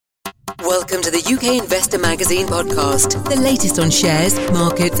Welcome to the UK Investor Magazine podcast, the latest on shares,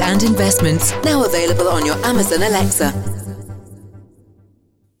 markets and investments, now available on your Amazon Alexa.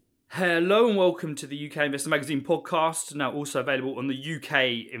 Hello and welcome to the UK Investor Magazine podcast, now also available on the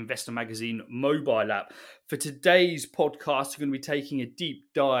UK Investor Magazine mobile app. For today's podcast, we're going to be taking a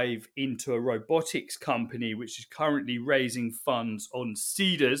deep dive into a robotics company which is currently raising funds on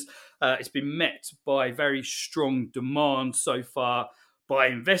Seedrs. It's been met by very strong demand so far by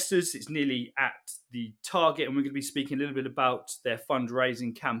investors. It's nearly at the target, and we're going to be speaking a little bit about their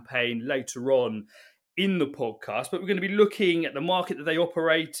fundraising campaign later on in the podcast, but we're going to be looking at the market that they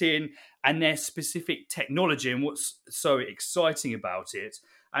operate in and their specific technology and what's so exciting about it.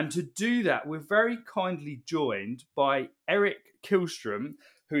 And to do that, we're very kindly joined by Eric Kihlstrom,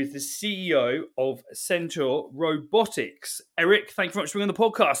 who is the CEO of Centaur Robotics. Eric, thank you very much for being on the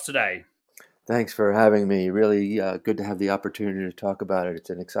podcast today. Thanks for having me. Really good to have the opportunity to talk about it. It's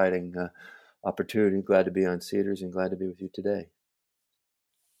an exciting opportunity. Glad to be on Seedrs and glad to be with you today.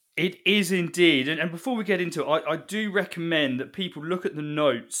 It is indeed. And before we get into it, I do recommend that people look at the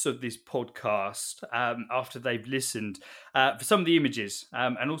notes of this podcast after they've listened for some of the images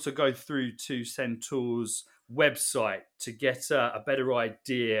and also go through to Centaur's website to get a better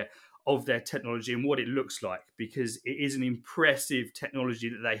idea of their technology and what it looks like, because it is an impressive technology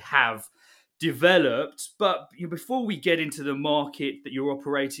that they have developed. But before we get into the market that you're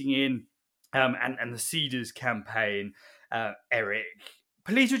operating in and the Seedrs campaign, Eric,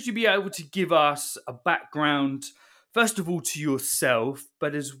 please, would you be able to give us a background, first of all, to yourself,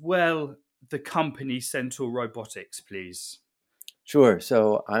 but as well the company Centaur Robotics, please? Sure.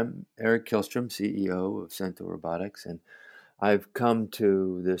 So I'm Eric Kihlstrom, CEO of Centaur Robotics, and I've come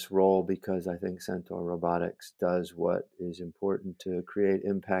to this role because I think Centaur Robotics does what is important to create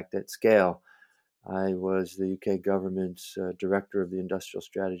impact at scale. I was the UK government's director of the Industrial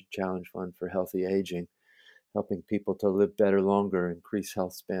Strategy Challenge Fund for Healthy Aging, helping people to live better, longer, increase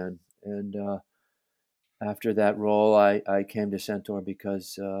health span. And after that role, I came to Centaur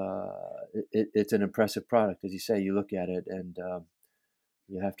because it's an impressive product. As you say, you look at it and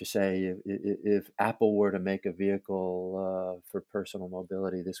you have to say, if Apple were to make a vehicle for personal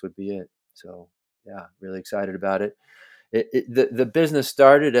mobility, this would be it. So yeah, really excited about it. The business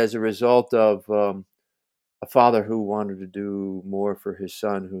started as a result of a father who wanted to do more for his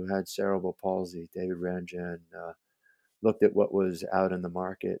son who had cerebral palsy. David Ranjan looked at what was out in the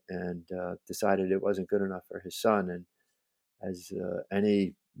market and decided it wasn't good enough for his son. And as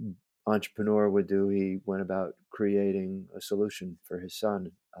any entrepreneur would do, he went about creating a solution for his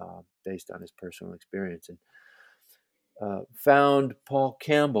son based on his personal experience, and found Paul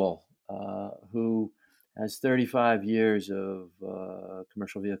Campbell, who has 35 years of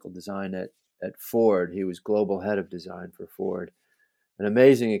commercial vehicle design at Ford. He was global head of design for Ford. An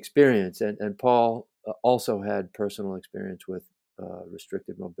amazing experience. And Paul also had personal experience with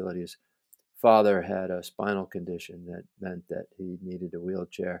restricted mobility. His father had a spinal condition that meant that he needed a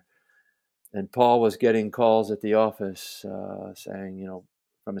wheelchair. And Paul was getting calls at the office saying,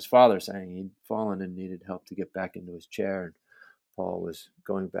 from his father saying he'd fallen and needed help to get back into his chair. And Paul was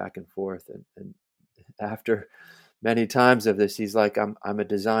going back and forth. And after many times of this, he's like, I'm a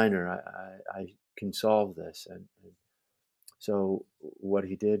designer. I can solve this. And so what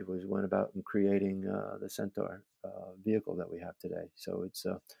he did was went about and creating the Centaur vehicle that we have today. So it's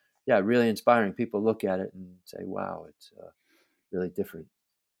really inspiring. People look at it and say, wow, it's really different.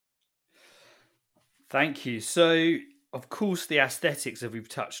 Thank you. So, of course, the aesthetics that we've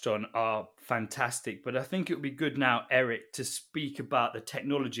touched on are fantastic, but I think it would be good now, Eric, to speak about the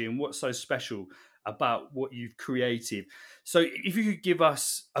technology and what's so special about what you've created. So if you could give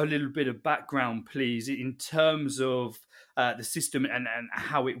us a little bit of background, please, in terms of the system and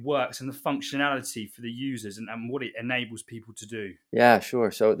how it works and the functionality for the users and what it enables people to do. Yeah,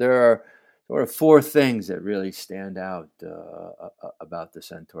 sure. So there are sort of four things that really stand out about the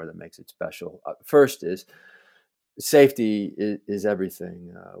Centaur that makes it special. First is safety is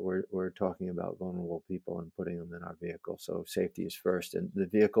everything. We're talking about vulnerable people and putting them in our vehicle. So safety is first. And the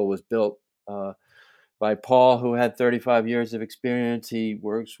vehicle was built by Paul, who had 35 years of experience. He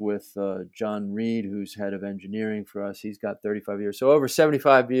works with John Reed, who's head of engineering for us. He's got 35 years. So over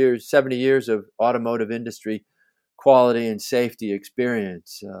 70 years of automotive industry quality and safety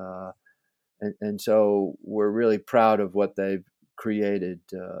experience. And so we're really proud of what they've created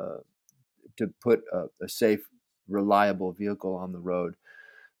to put a safe, reliable vehicle on the road.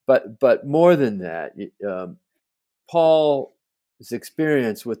 But more than that, Paul's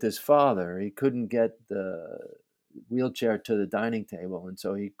experience with his father, he couldn't get the wheelchair to the dining table, and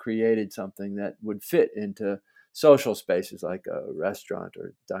so he created something that would fit into social spaces like a restaurant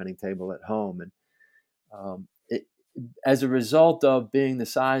or dining table at home. And it, as a result of being the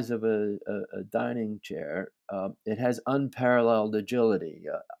size of a dining chair, it has unparalleled agility.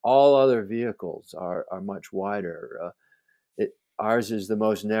 All other vehicles are much wider. Ours is the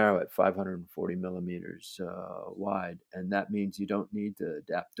most narrow at 540 millimeters wide, and that means you don't need to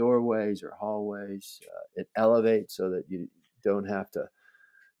adapt doorways or hallways. It elevates so that you don't have to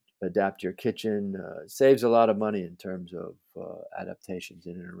adapt your kitchen. Saves a lot of money in terms of adaptations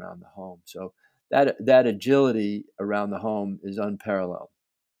in and around the home. So that agility around the home is unparalleled.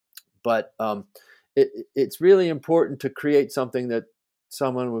 But it's really important to create something that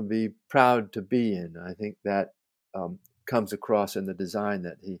someone would be proud to be in. I think that comes across in the design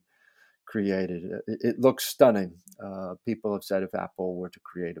that he created. It looks stunning. People have said if Apple were to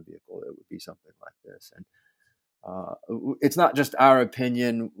create a vehicle, it would be something like this. And it's not just our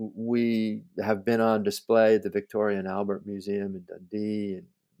opinion. We have been on display at the Victoria and Albert Museum in Dundee and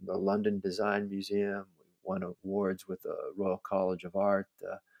the London Design Museum. We won awards with the Royal College of Art,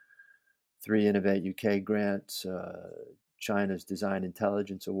 3 Innovate UK grants, China's Design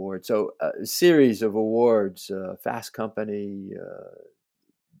Intelligence Award. So a series of awards, Fast Company,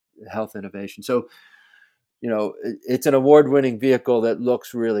 Health Innovation. So, it's an award-winning vehicle that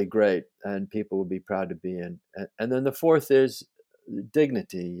looks really great and people would be proud to be in. And then the fourth is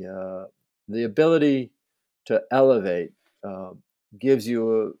dignity. The ability to elevate gives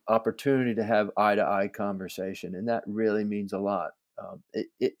you an opportunity to have eye-to-eye conversation, and that really means a lot.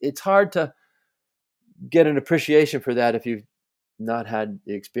 It's hard to get an appreciation for that if you've not had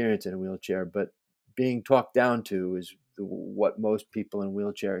the experience in a wheelchair, but being talked down to is what most people in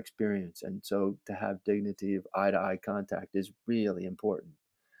wheelchair experience. And so to have dignity of eye-to-eye contact is really important.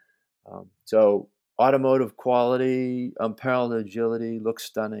 So automotive quality, unparalleled agility, looks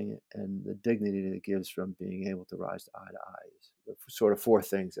stunning, and the dignity that it gives from being able to rise to eye-to-eye is the sort of 4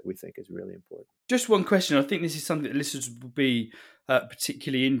 things that we think is really important. Just one question. I think this is something that listeners will be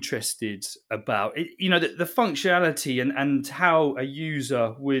particularly interested about. The functionality and how a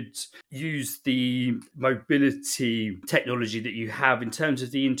user would use the mobility technology that you have in terms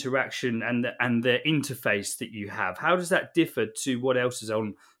of the interaction and the interface that you have. How does that differ to what else is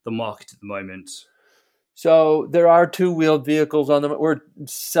on the market at the moment? So there are 2-wheeled vehicles on them. We're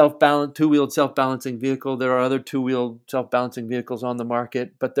 2-wheeled self-balancing vehicle. There are other 2-wheeled self-balancing vehicles on the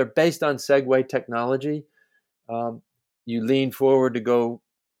market, but they're based on Segway technology. You lean forward to go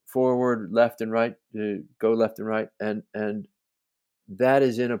forward, left and right, to go left and right, and that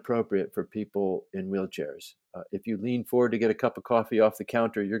is inappropriate for people in wheelchairs. If you lean forward to get a cup of coffee off the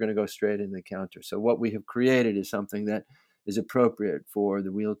counter, you're going to go straight in the counter. So what we have created is something that is appropriate for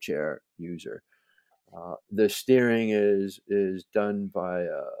the wheelchair user. The steering is done by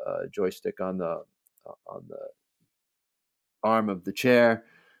a joystick on the arm of the chair.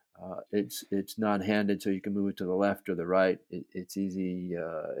 It's non-handed, so you can move it to the left or the right. It's easy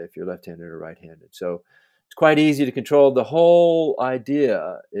if you're left-handed or right-handed. So it's quite easy to control. The whole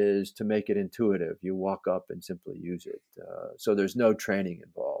idea is to make it intuitive. You walk up and simply use it. So there's no training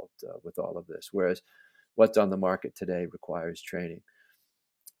involved with all of this, whereas what's on the market today requires training.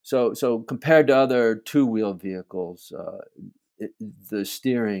 So compared to other 2-wheeled vehicles, the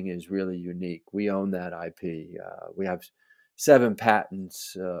steering is really unique. We own that IP. We have 7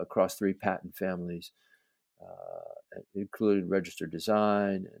 patents across 3 patent families, including registered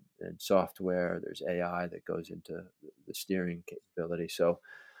design and software. There's AI that goes into the steering capability. So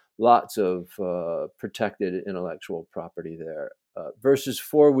lots of protected intellectual property there. Versus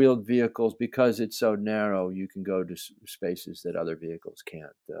 4-wheeled vehicles, because it's so narrow, you can go to spaces that other vehicles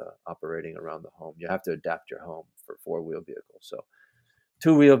can't, operating around the home. You have to adapt your home for 4-wheel vehicles. So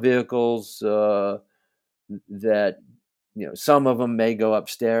 2-wheel vehicles that, some of them may go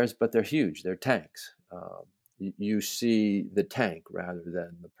upstairs, but they're huge. They're tanks. You see the tank rather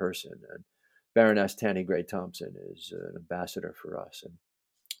than the person. And Baroness Tanny Gray Thompson is an ambassador for us. And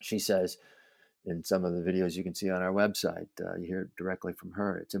she says, in some of the videos you can see on our website, you hear it directly from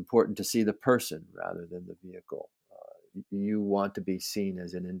her. It's important to see the person rather than the vehicle. You want to be seen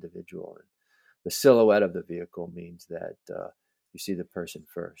as an individual. And the silhouette of the vehicle means that you see the person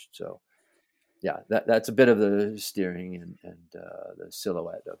first. So, yeah, that's a bit of the steering and the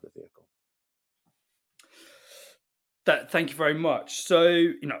silhouette of the vehicle. Thank you very much.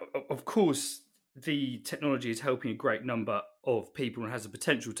 So, of course, the technology is helping a great number of people and has the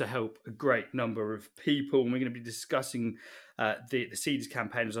potential to help a great number of people. And we're going to be discussing the Seeders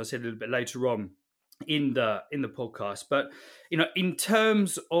campaign, as I said, a little bit later on in the podcast. But in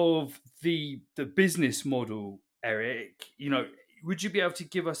terms of the business model, Eric, would you be able to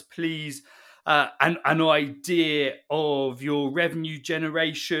give us, please, an idea of your revenue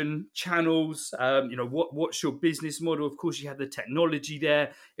generation channels. What's your business model? Of course, you have the technology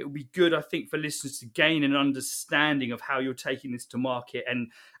there. It would be good, I think, for listeners to gain an understanding of how you're taking this to market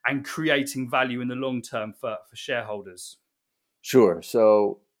and creating value in the long term for shareholders. Sure.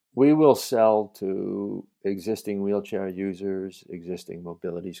 So we will sell to existing wheelchair users, existing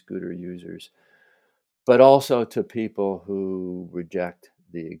mobility scooter users, but also to people who reject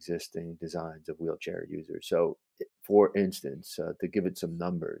the existing designs of wheelchair users. So, for instance, to give it some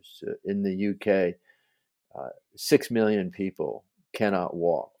numbers, in the UK, 6 million people cannot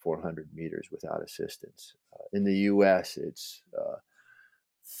walk 400 meters without assistance. In the US, it's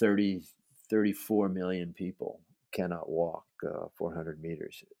 30, 34 million people cannot walk 400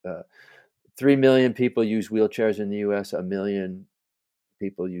 meters. 3 million people use wheelchairs in the US, a million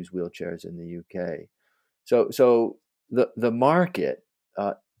people use wheelchairs in the UK. So the market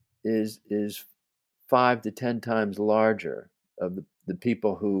is 5 to 10 times larger of the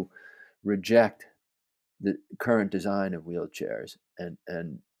people who reject the current design of wheelchairs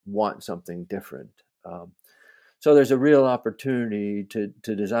and want something different. So there's a real opportunity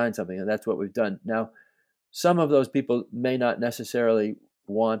to design something, and that's what we've done. Now, some of those people may not necessarily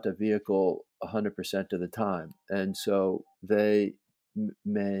want a vehicle 100% of the time, and so they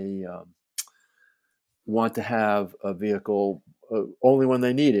may want to have a vehicle only when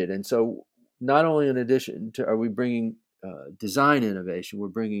they need it. And so, not only in addition to are we bringing design innovation, we're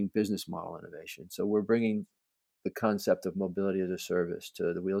bringing business model innovation. So we're bringing the concept of mobility as a service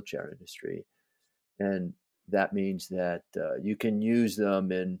to the wheelchair industry, and that means that you can use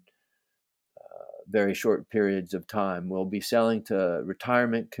them in very short periods of time. We'll be selling to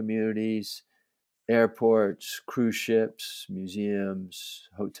retirement communities, airports, cruise ships, museums,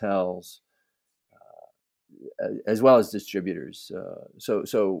 hotels, as well as distributors.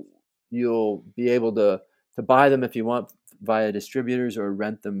 So you'll be able to buy them if you want via distributors, or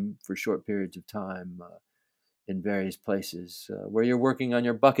rent them for short periods of time in various places where you're working on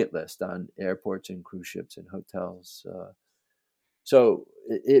your bucket list on airports and cruise ships and hotels. So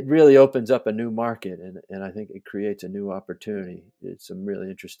it really opens up a new market, and I think it creates a new opportunity. It's some really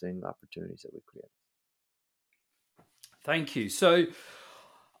interesting opportunities that we create. Thank you. So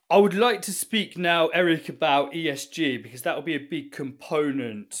I would like to speak now, Eric, about ESG, because that will be a big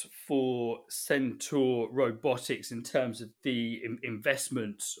component for Centaur Robotics in terms of the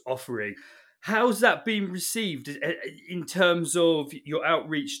investment offering. How's that been received in terms of your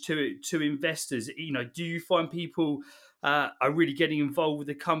outreach to investors? Do you find people are really getting involved with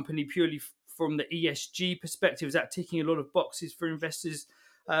the company purely from the ESG perspective? Is that ticking a lot of boxes for investors?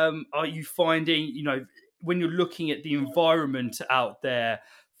 Are you finding, when you're looking at the environment out there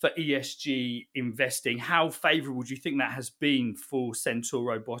for ESG investing, how favorable do you think that has been for Centaur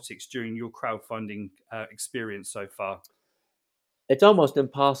Robotics during your crowdfunding experience so far? It's almost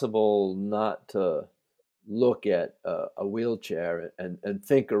impossible not to look at a wheelchair and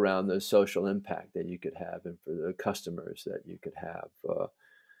think around the social impact that you could have, and for the customers that you could have.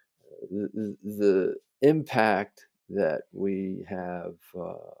 The impact that we have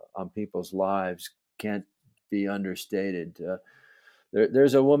on people's lives can't be understated.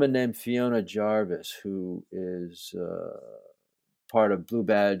 There's a woman named Fiona Jarvis who is part of Blue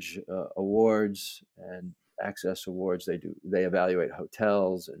Badge Awards and Access Awards. They evaluate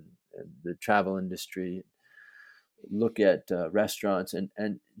hotels and the travel industry, look at restaurants,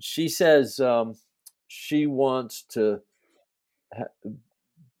 and she says she wants to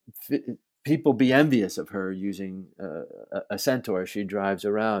people be envious of her using a Centaur she drives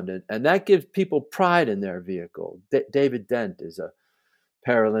around, and that gives people pride in their vehicle. David Dent is a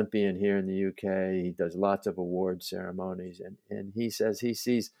Paralympian here in the UK. He does lots of award ceremonies, and he says he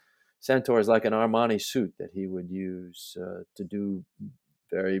sees Centaurs like an Armani suit that he would use to do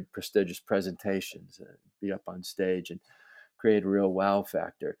very prestigious presentations and be up on stage and create a real wow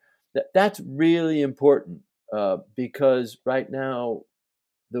factor. That's really important because right now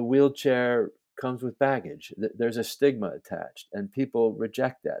the wheelchair comes with baggage. There's a stigma attached, and people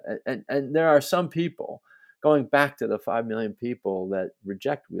reject that. And there are some people, going back to the 5 million people that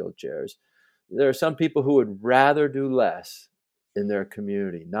reject wheelchairs, there are some people who would rather do less in their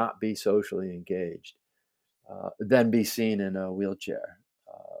community, not be socially engaged, than be seen in a wheelchair.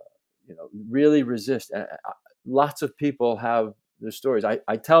 Really resist. Lots of people have their stories.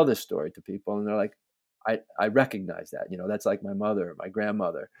 I tell this story to people, and they're like, I recognize that. That's like my mother, my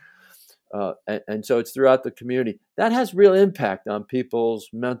grandmother. And so it's throughout the community. That has real impact on people's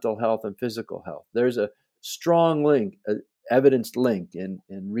mental health and physical health. There's a strong link, evidenced link in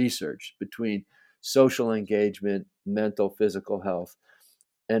research between social engagement, mental, physical health.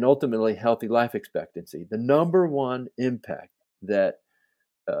 and ultimately healthy life expectancy. The number one impact that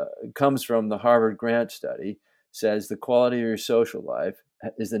comes from the Harvard Grant study says the quality of your social life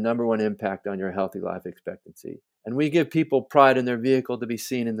is the number one impact on your healthy life expectancy. And we give people pride in their vehicle to be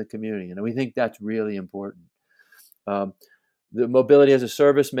seen in the community. And we think that's really important. The mobility as a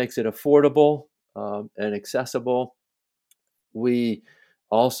service makes it affordable and accessible. We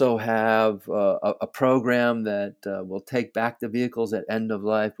also have a program that will take back the vehicles at end of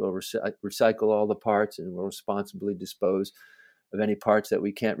life. We'll recycle all the parts, and we'll responsibly dispose of any parts that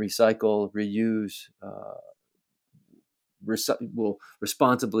we can't recycle, reuse. We'll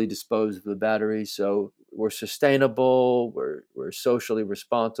responsibly dispose of the batteries. So we're sustainable, we're socially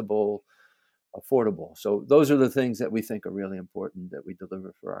responsible, affordable. So those are the things that we think are really important that we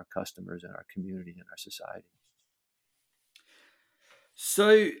deliver for our customers and our community and our society.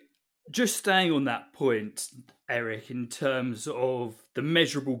 So, just staying on that point, Eric, in terms of the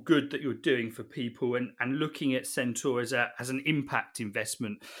measurable good that you're doing for people and looking at Centaur as an impact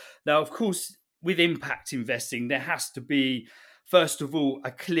investment. Now, of course, with impact investing, there has to be, first of all,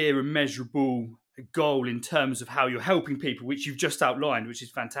 a clear and measurable goal in terms of how you're helping people, which you've just outlined, which is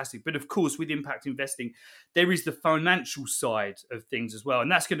fantastic. But of course, with impact investing, there is the financial side of things as well.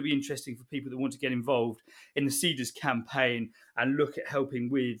 And that's going to be interesting for people that want to get involved in the Seeders campaign and look at helping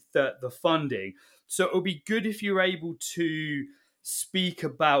with the funding. So it'll be good if you're able to speak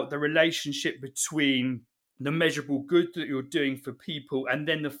about the relationship between the measurable good that you're doing for people and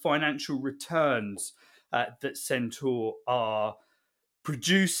then the financial returns that Centaur are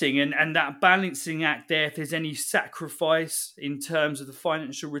producing, and that balancing act there, if there's any sacrifice in terms of the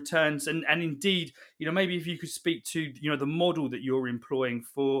financial returns, and indeed, maybe if you could speak to the model that you're employing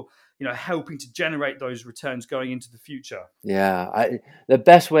for helping to generate those returns going into the future. The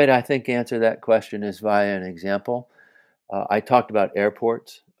best way to, I think, answer that question is via an example. I talked about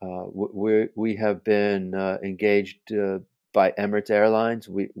airports. We have been engaged by Emirates Airlines.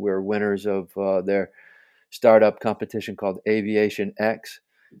 We're winners of their startup competition called Aviation X.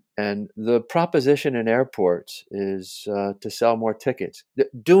 And the proposition in airports is to sell more tickets.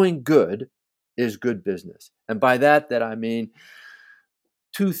 Doing good is good business. And by that I mean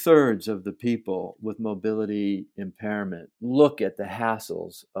 2/3 of the people with mobility impairment look at the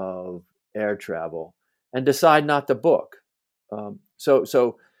hassles of air travel and decide not to book.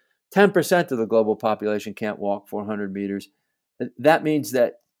 So 10% of the global population can't walk 400 meters. That means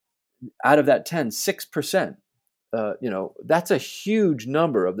that out of that 10, 6%, that's a huge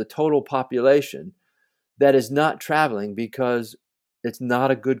number of the total population that is not traveling because it's not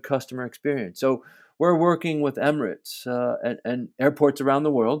a good customer experience. So we're working with Emirates and airports around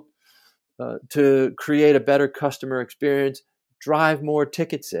the world to create a better customer experience, drive more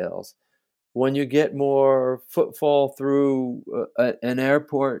ticket sales. When you get more footfall through an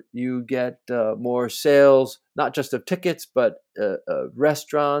airport, you get more sales, not just of tickets, but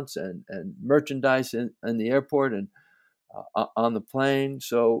restaurants and merchandise in the airport and on the plane.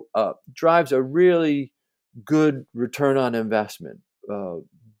 So drives a really good return on investment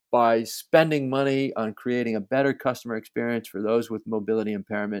by spending money on creating a better customer experience for those with mobility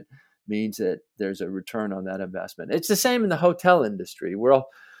impairment means that there's a return on that investment. It's the same in the hotel industry.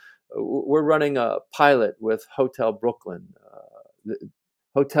 We're running a pilot with Hotel Brooklyn.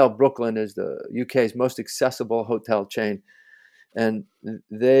 Hotel Brooklyn is the UK's most accessible hotel chain, and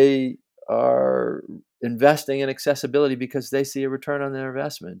they are investing in accessibility because they see a return on their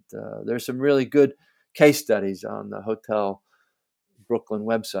investment. There's some really good case studies on the Hotel Brooklyn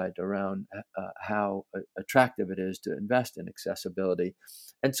website around how attractive it is to invest in accessibility.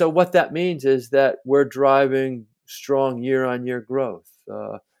 And so what that means is that we're driving strong year-on-year growth.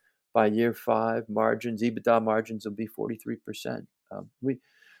 By year 5, EBITDA margins will be 43%.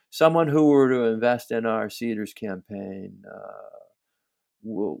 Someone who were to invest in our Seeders campaign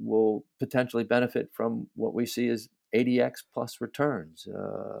will potentially benefit from what we see as 80x plus returns.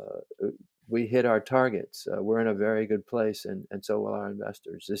 We hit our targets. We're in a very good place, and so will our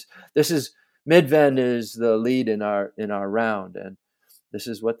investors. This is Midven is the lead in our round, and this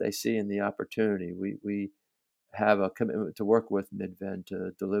is what they see in the opportunity. We have a commitment to work with Midven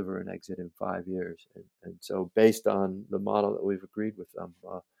to deliver an exit in 5 years. And so based on the model that we've agreed with them,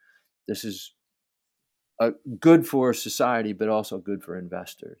 this is good for society, but also good for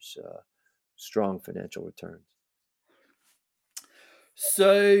investors, strong financial returns.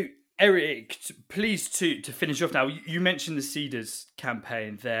 So, Eric, pleased to finish off now. You mentioned the Seeders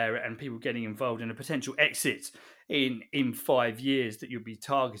campaign there and people getting involved in a potential exit in 5 years that you'll be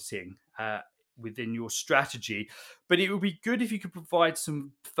targeting within your strategy. But it would be good if you could provide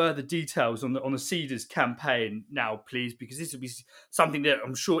some further details on the Seeders campaign now, please, because this will be something that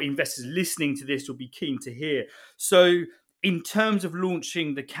I'm sure investors listening to this will be keen to hear. So, in terms of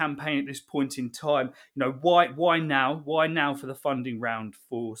launching the campaign at this point in time, why now? Why now for the funding round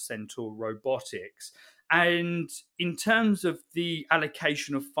for Centaur Robotics? And in terms of the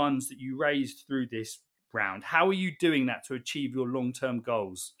allocation of funds that you raised through this round, how are you doing that to achieve your long-term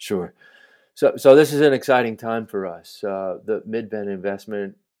goals? Sure. So this is an exciting time for us. The mid-band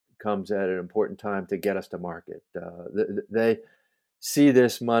investment comes at an important time to get us to market. They see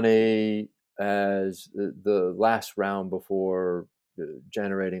this money as the last round before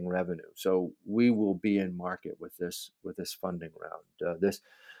generating revenue. So we will be in market with this funding round. This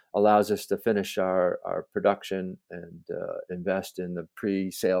allows us to finish our production and invest in the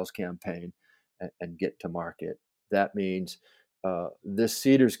pre-sales campaign and get to market. That means this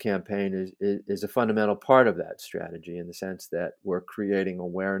Seeders campaign is a fundamental part of that strategy, in the sense that we're creating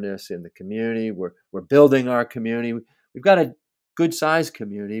awareness in the community. We're building our community. We've got a good sized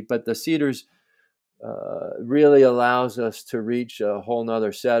community, but the Seeders really allows us to reach a whole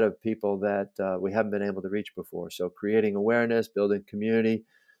nother set of people that we haven't been able to reach before. So creating awareness, building community.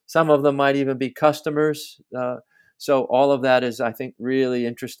 Some of them might even be customers. So all of that is, I think, really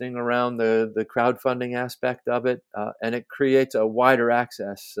interesting around the crowdfunding aspect of it, and it creates a wider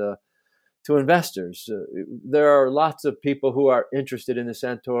access to investors. There are lots of people who are interested in the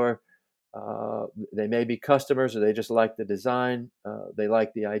Centaur. They may be customers, or they just like the design. They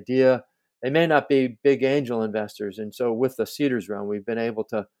like the idea. They may not be big angel investors. And so with the Seeders round, we've been able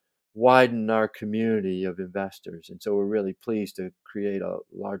to widen our community of investors. And so we're really pleased to create a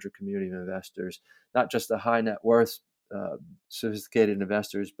larger community of investors, not just the high net worth, sophisticated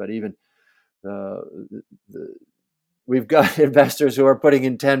investors, but even we've got investors who are putting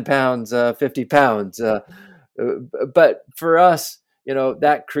in 10 pounds, 50 pounds. But for us,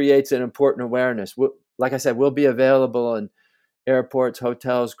 that creates an important awareness. Like I said, we'll be available in airports,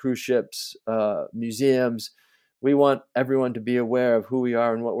 hotels, cruise ships, museums. We want everyone to be aware of who we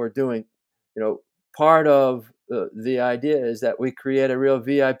are and what we're doing. Part of the idea is that we create a real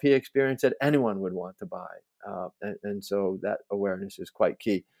VIP experience that anyone would want to buy. And so that awareness is quite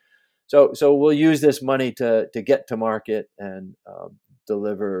key. So we'll use this money to get to market and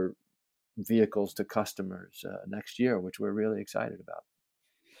deliver vehicles to customers next year, which we're really excited about.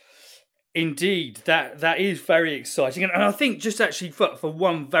 Indeed, that is very exciting. And I think just actually for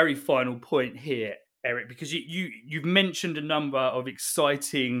one very final point here, Eric, because you've mentioned a number of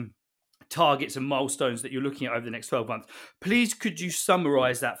exciting targets and milestones that you're looking at over the next 12 months. Please, could you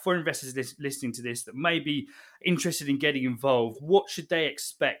summarize that for investors listening to this that may be interested in getting involved? What should they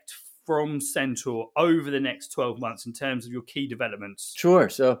expect from Centaur over the next 12 months in terms of your key developments? Sure.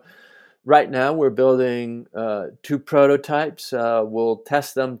 So right now we're building 2 prototypes. We'll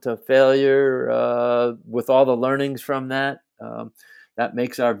test them to failure with all the learnings from that. That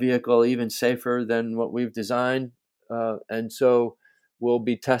makes our vehicle even safer than what we've designed. And so we'll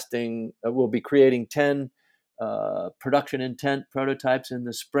be creating 10 production intent prototypes in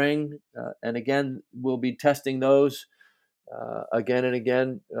the spring. And again, we'll be testing those again and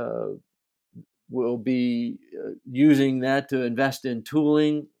again. We'll be using that to invest in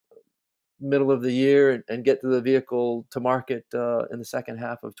tooling middle of the year and get the vehicle to market in the second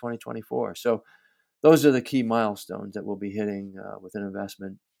half of 2024. So those are the key milestones that we'll be hitting with an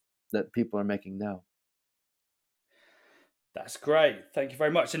investment that people are making now. That's great. Thank you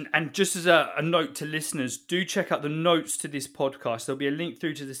very much. And just as a note to listeners, do check out the notes to this podcast. There'll be a link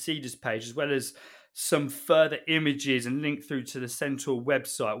through to the Seeders page, as well as some further images and link through to the Centaur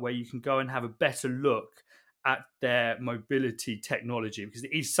website, where you can go and have a better look at their mobility technology, because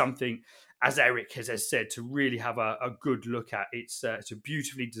it is something, as Eric has said, to really have a good look at. It's a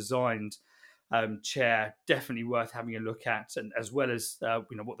beautifully designed chair, definitely worth having a look at, and as well as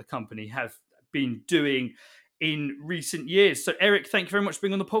what the company have been doing in recent years. So Eric, thank you very much for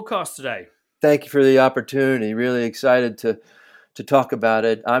being on the podcast today. Thank you for the opportunity. Really excited to talk about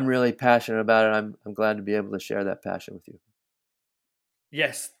it. I'm really passionate about it. I'm glad to be able to share that passion with you.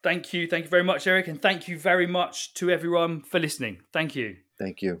 Yes, thank you. Thank you very much, Eric. And thank you very much to everyone for listening. Thank you.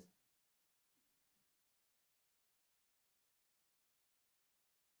 Thank you.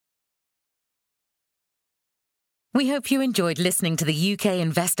 We hope you enjoyed listening to the UK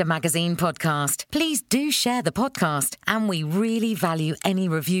Investor Magazine podcast. Please do share the podcast, and we really value any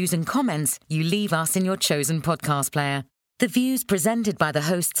reviews and comments you leave us in your chosen podcast player. The views presented by the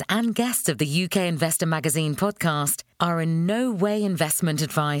hosts and guests of the UK Investor Magazine podcast are in no way investment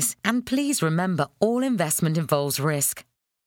advice, and please remember all investment involves risk.